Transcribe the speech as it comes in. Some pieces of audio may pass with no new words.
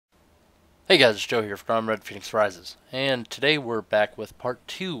Hey guys, it's Joe here from Red Phoenix Rises, and today we're back with part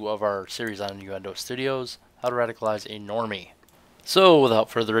 2 of our series on Innuendo Studios, How to Radicalize a Normie. So, without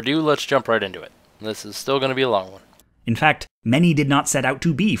further ado, let's jump right into it. This is still going to be a long one. In fact, many did not set out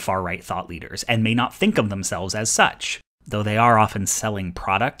to be far-right thought leaders, and may not think of themselves as such, though they are often selling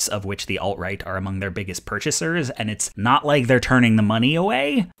products of which the alt-right are among their biggest purchasers, and it's not like they're turning the money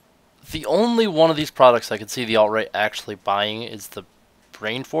away. The only one of these products I could see the alt-right actually buying is the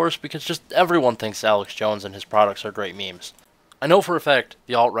Rainforest, because just everyone thinks Alex Jones and his products are great memes. I know for a fact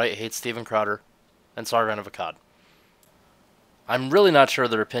the alt-right hates Steven Crowder and Sargon of Akkad. I'm really not sure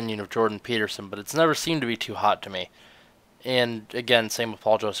their opinion of Jordan Peterson, but it's never seemed to be too hot to me. And again, same with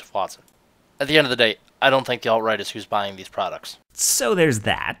Paul Joseph Watson. At the end of the day, I don't think the alt-right is who's buying these products. So there's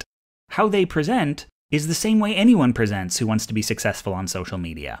that. How they present is the same way anyone presents who wants to be successful on social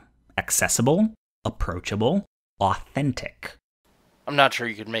media. Accessible, approachable, authentic. I'm not sure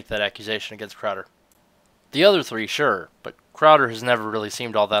you could make that accusation against Crowder. The other three, sure, but Crowder has never really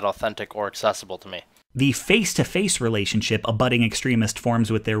seemed all that authentic or accessible to me. The face-to-face relationship a budding extremist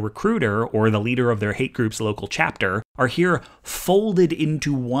forms with their recruiter or the leader of their hate group's local chapter are here folded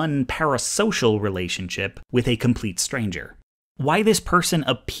into one parasocial relationship with a complete stranger. Why this person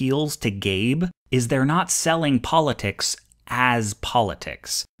appeals to Gabe is they're not selling politics as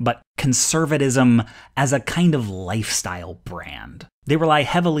politics, but conservatism as a kind of lifestyle brand. They rely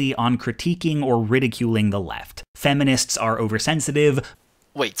heavily on critiquing or ridiculing the left. Feminists are oversensitive.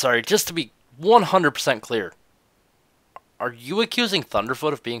 Wait, sorry, just to be 100% clear, are you accusing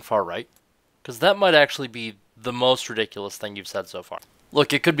Thunderfoot of being far-right? Because that might actually be the most ridiculous thing you've said so far.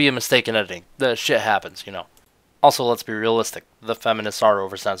 Look, it could be a mistake in editing. The shit happens, you know. Also, let's be realistic. The feminists are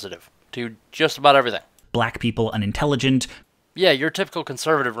oversensitive to just about everything. Black people unintelligent. Yeah, your typical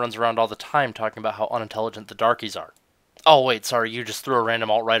conservative runs around all the time talking about how unintelligent the darkies are. Oh wait, sorry, you just threw a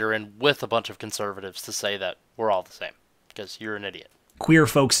random alt-righter in with a bunch of conservatives to say that we're all the same, because you're an idiot. Queer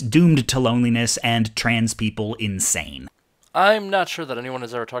folks doomed to loneliness, and trans people insane. I'm not sure that anyone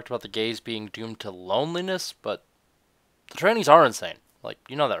has ever talked about the gays being doomed to loneliness, but the trannies are insane. Like,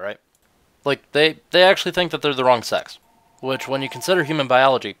 you know that, right? Like, they actually think that they're the wrong sex, which when you consider human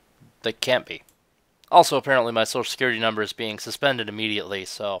biology, they can't be. Also, apparently my social security number is being suspended immediately,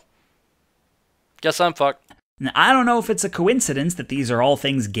 so guess I'm fucked. Now, I don't know if it's a coincidence that these are all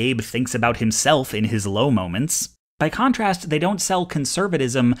things Gabe thinks about himself in his low moments. By contrast, they don't sell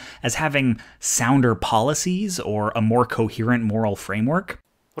conservatism as having sounder policies or a more coherent moral framework.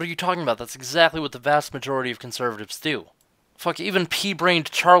 What are you talking about? That's exactly what the vast majority of conservatives do. Fuck, even pea-brained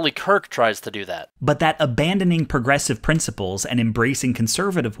Charlie Kirk tries to do that. But that abandoning progressive principles and embracing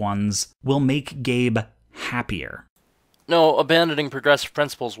conservative ones will make Gabe happier. No, abandoning progressive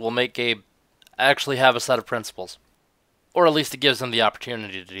principles will make Gabe actually have a set of principles. Or at least it gives him the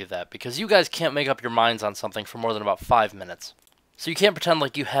opportunity to do that, because you guys can't make up your minds on something for more than about 5 minutes. So you can't pretend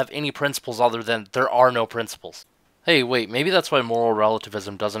like you have any principles other than there are no principles. Hey, wait, maybe that's why moral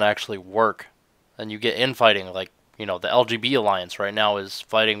relativism doesn't actually work. And you get infighting, like, you know, the LGB Alliance right now is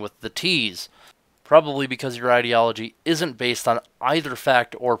fighting with the T's. Probably because your ideology isn't based on either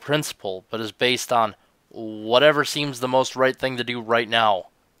fact or principle, but is based on whatever seems the most right thing to do right now.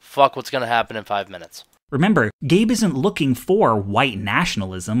 Fuck what's gonna happen in 5 minutes. Remember, Gabe isn't looking for white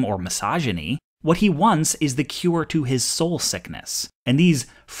nationalism or misogyny. What he wants is the cure to his soul sickness. And these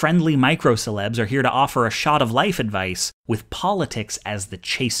friendly micro-celebs are here to offer a shot of life advice with politics as the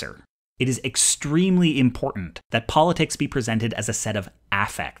chaser. It is extremely important that politics be presented as a set of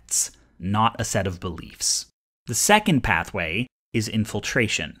affects, not a set of beliefs. The second pathway is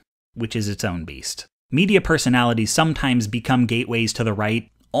infiltration, which is its own beast. Media personalities sometimes become gateways to the right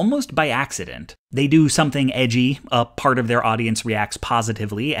almost by accident. They do something edgy, a part of their audience reacts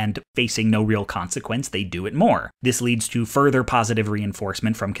positively, and facing no real consequence, they do it more. This leads to further positive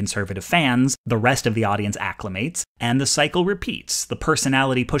reinforcement from conservative fans, the rest of the audience acclimates, and the cycle repeats, the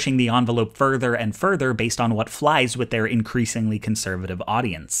personality pushing the envelope further and further based on what flies with their increasingly conservative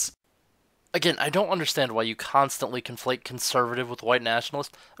audience. Again, I don't understand why you constantly conflate conservative with white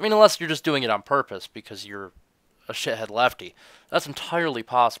nationalist. I mean, unless you're just doing it on purpose because you're a shithead lefty. That's entirely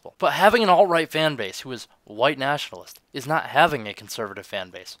possible. But having an alt-right fan base who is white nationalist is not having a conservative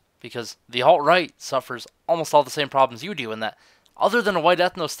fan base, because the alt-right suffers almost all the same problems you do in that, other than a white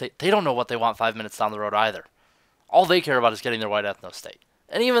ethno-state, they don't know what they want 5 minutes down the road either. All they care about is getting their white ethno-state.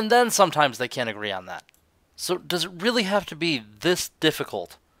 And even then, sometimes they can't agree on that. So does it really have to be this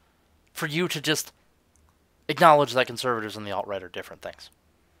difficult for you to just acknowledge that conservatives and the alt-right are different things?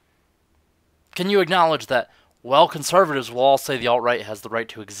 Can you acknowledge that, well, conservatives will all say the alt-right has the right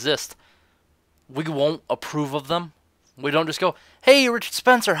to exist, we won't approve of them We don't just go, hey, Richard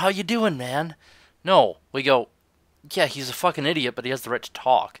Spencer, how you doing, man? No, we go, yeah, he's a fucking idiot, but he has the right to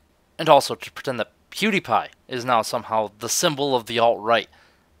talk. And also to pretend that PewDiePie is now somehow the symbol of the alt-right.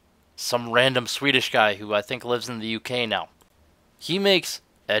 Some random Swedish guy who I think lives in the UK now. He makes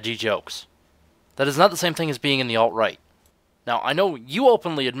edgy jokes. That is not the same thing as being in the alt-right. Now, I know you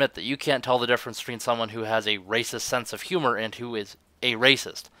openly admit that you can't tell the difference between someone who has a racist sense of humor and who is a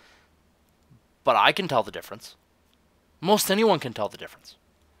racist. But I can tell the difference. Most anyone can tell the difference.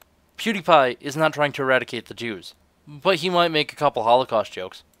 PewDiePie is not trying to eradicate the Jews, but he might make a couple Holocaust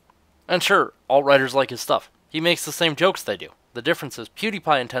jokes. And sure, alt-righters like his stuff. He makes the same jokes they do. The difference is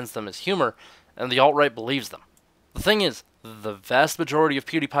PewDiePie intends them as humor, and the alt-right believes them. The thing is, the vast majority of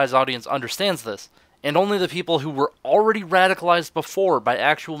PewDiePie's audience understands this, and only the people who were already radicalized before by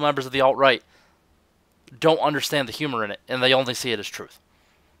actual members of the alt-right don't understand the humor in it, and they only see it as truth.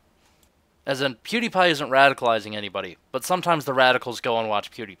 As in, PewDiePie isn't radicalizing anybody, but sometimes the radicals go and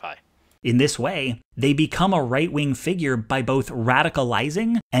watch PewDiePie. In this way, they become a right-wing figure by both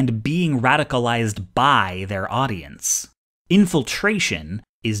radicalizing and being radicalized by their audience. Infiltration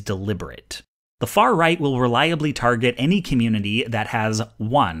is deliberate. The far right will reliably target any community that has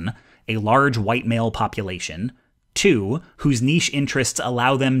 1. A large white male population, 2. Whose niche interests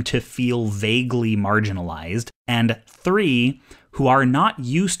allow them to feel vaguely marginalized, and 3. Who are not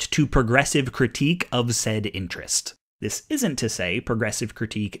used to progressive critique of said interest. This isn't to say progressive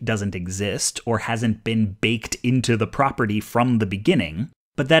critique doesn't exist or hasn't been baked into the property from the beginning,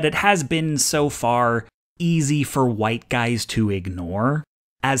 but that it has been so far easy for white guys to ignore.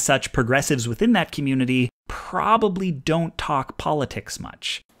 As such, progressives within that community probably don't talk politics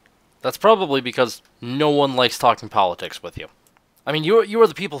much. That's probably because no one likes talking politics with you. I mean, you are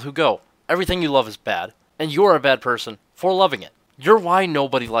the people who go, everything you love is bad, and you're a bad person for loving it. You're why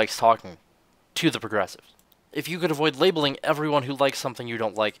nobody likes talking to the progressives. If you could avoid labeling everyone who likes something you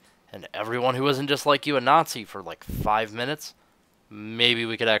don't like, and everyone who isn't just like you a Nazi for like 5 minutes, maybe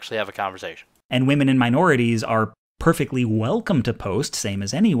we could actually have a conversation. And women and minorities are perfectly welcome to post, same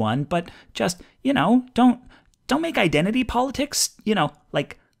as anyone, but just, don't make identity politics,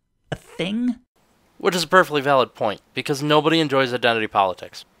 like a thing. Which is a perfectly valid point, because nobody enjoys identity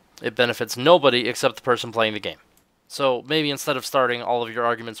politics. It benefits nobody except the person playing the game. So maybe instead of starting all of your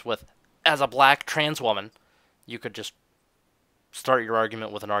arguments with, as a black trans woman, you could just start your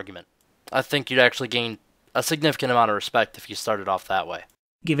argument with an argument. I think you'd actually gain a significant amount of respect if you started off that way.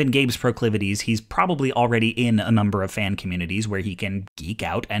 Given Gabe's proclivities, he's probably already in a number of fan communities where he can geek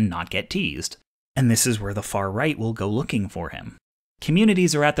out and not get teased. And this is where the far right will go looking for him.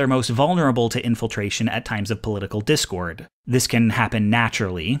 Communities are at their most vulnerable to infiltration at times of political discord. This can happen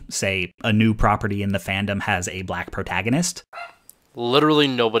naturally, say a new property in the fandom has a black protagonist. Literally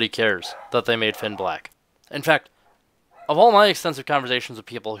nobody cares that they made Finn black. In fact, of all my extensive conversations with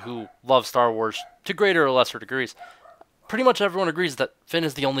people who love Star Wars to greater or lesser degrees, pretty much everyone agrees that Finn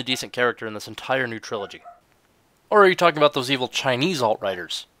is the only decent character in this entire new trilogy. Or are you talking about those evil Chinese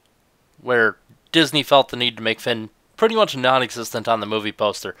alt-writers, where Disney felt the need to make Finn pretty much non-existent on the movie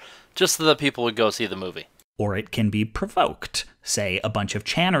poster, just so that people would go see the movie? Or it can be provoked. Say a bunch of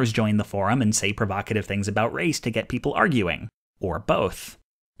Channers join the forum and say provocative things about race to get people arguing. Or both.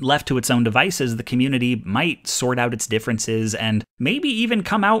 Left to its own devices, the community might sort out its differences and maybe even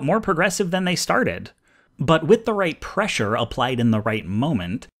come out more progressive than they started. But with the right pressure applied in the right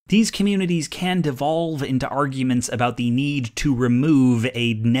moment, these communities can devolve into arguments about the need to remove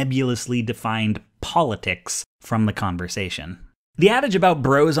a nebulously defined politics from the conversation. The adage about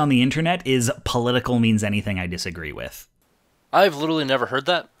bros on the internet is political means anything I disagree with. I've literally never heard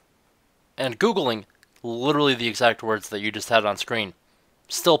that, and Googling literally the exact words that you just had on screen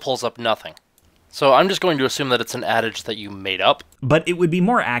still pulls up nothing. So I'm just going to assume that it's an adage that you made up. But it would be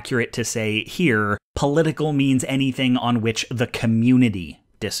more accurate to say here, political means anything on which the community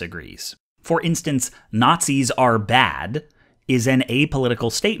disagrees. For instance, Nazis are bad is an apolitical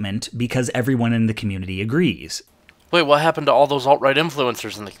statement because everyone in the community agrees. Wait, what happened to all those alt-right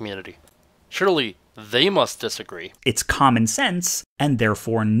influencers in the community? Surely they must disagree. It's common sense and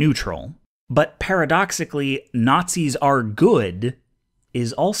therefore neutral. But paradoxically, Nazis are good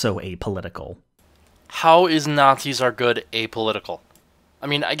is also apolitical. How is Nazis are good apolitical? I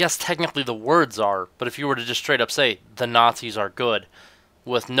mean, I guess technically the words are, but if you were to just straight up say, the Nazis are good,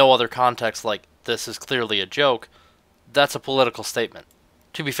 with no other context like, this is clearly a joke, that's a political statement.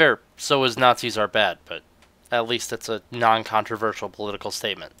 To be fair, so is Nazis are bad, but at least it's a non-controversial political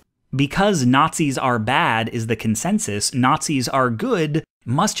statement. Because Nazis are bad is the consensus, Nazis are good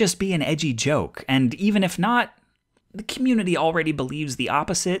must just be an edgy joke, and even if not, the community already believes the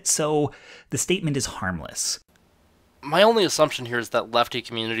opposite, so the statement is harmless. My only assumption here is that lefty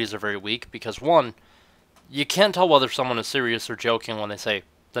communities are very weak because, one, you can't tell whether someone is serious or joking when they say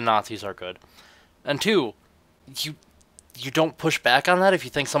the Nazis are good. And two, you don't push back on that if you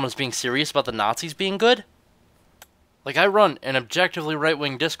think someone's being serious about the Nazis being good? Like, I run an objectively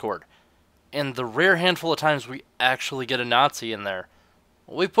right-wing Discord, and the rare handful of times we actually get a Nazi in there,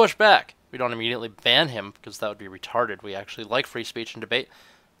 we push back. We don't immediately ban him, because that would be retarded. We actually like free speech and debate.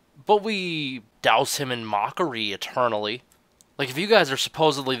 But we douse him in mockery eternally. Like, if you guys are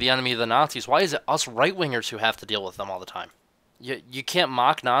supposedly the enemy of the Nazis, why is it us right-wingers who have to deal with them all the time? You can't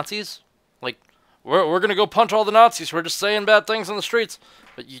mock Nazis? Like, we're gonna go punch all the Nazis, we're just saying bad things on the streets.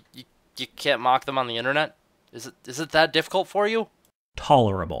 But you can't mock them on the internet? Is it that difficult for you?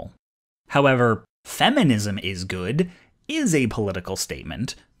 Tolerable. However, feminism is good is a political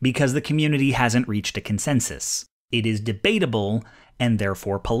statement because the community hasn't reached a consensus. It is debatable and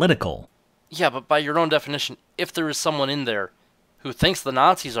therefore political. Yeah, but by your own definition, if there is someone in there who thinks the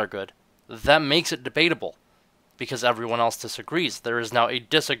Nazis are good, that makes it debatable. Because everyone else disagrees. There is now a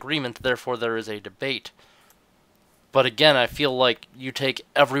disagreement, therefore there is a debate. But again, I feel like you take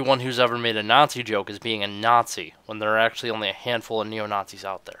everyone who's ever made a Nazi joke as being a Nazi, when there are actually only a handful of neo-Nazis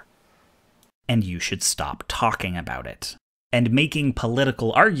out there. And you should stop talking about it. And making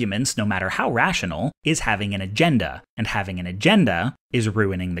political arguments, no matter how rational, is having an agenda. And having an agenda is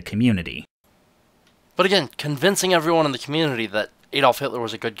ruining the community. But again, convincing everyone in the community that Adolf Hitler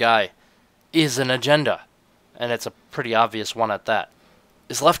was a good guy is an agenda. And it's a pretty obvious one at that.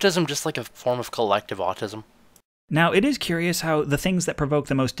 Is leftism just like a form of collective autism? Now, it is curious how the things that provoke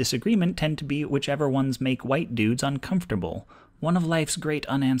the most disagreement tend to be whichever ones make white dudes uncomfortable. One of life's great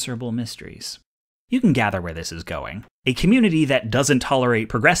unanswerable mysteries. You can gather where this is going. A community that doesn't tolerate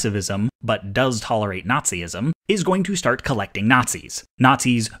progressivism, but does tolerate Nazism, is going to start collecting Nazis.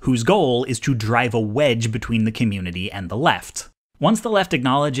 Nazis whose goal is to drive a wedge between the community and the left. Once the left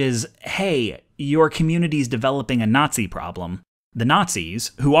acknowledges, hey, your community's developing a Nazi problem, the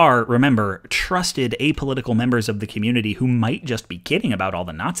Nazis, who are, remember, trusted apolitical members of the community who might just be kidding about all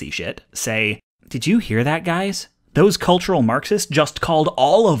the Nazi shit, say, did you hear that, guys? Those cultural Marxists just called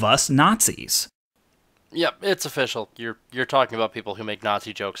all of us Nazis. Yep, it's official. You're talking about people who make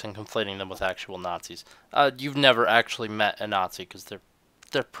Nazi jokes and conflating them with actual Nazis. You've never actually met a Nazi, because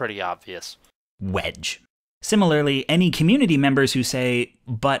they're pretty obvious. Wedge. Similarly, any community members who say,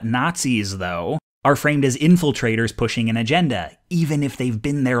 but Nazis, though, are framed as infiltrators pushing an agenda, even if they've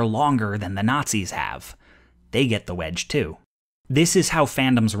been there longer than the Nazis have. They get the wedge, too. This is how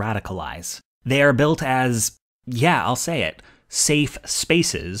fandoms radicalize. They are built as, yeah, I'll say it, safe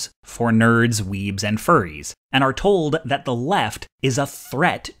spaces for nerds, weebs, and furries, and are told that the left is a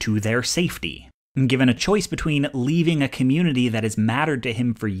threat to their safety. And given a choice between leaving a community that has mattered to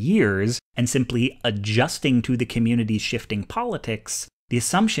him for years and simply adjusting to the community's shifting politics, the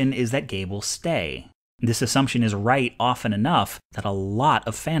assumption is that Gabe will stay. This assumption is right often enough that a lot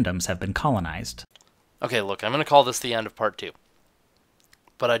of fandoms have been colonized. Okay, look, I'm going to call this the end of part 2.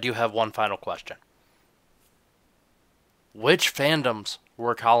 But I do have one final question. Which fandoms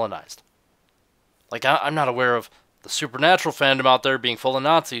were colonized? Like, I'm not aware of the Supernatural fandom out there being full of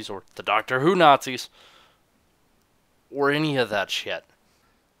Nazis, or the Doctor Who Nazis, or any of that shit.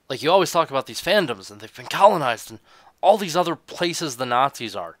 Like, you always talk about these fandoms, and they've been colonized, and all these other places the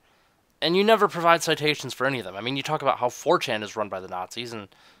Nazis are. And you never provide citations for any of them. I mean, you talk about how 4chan is run by the Nazis, and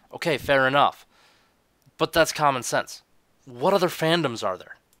okay, fair enough. But that's common sense. What other fandoms are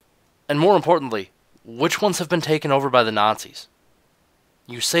there? And more importantly, which ones have been taken over by the Nazis?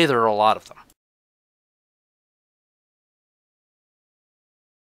 You say there are a lot of them.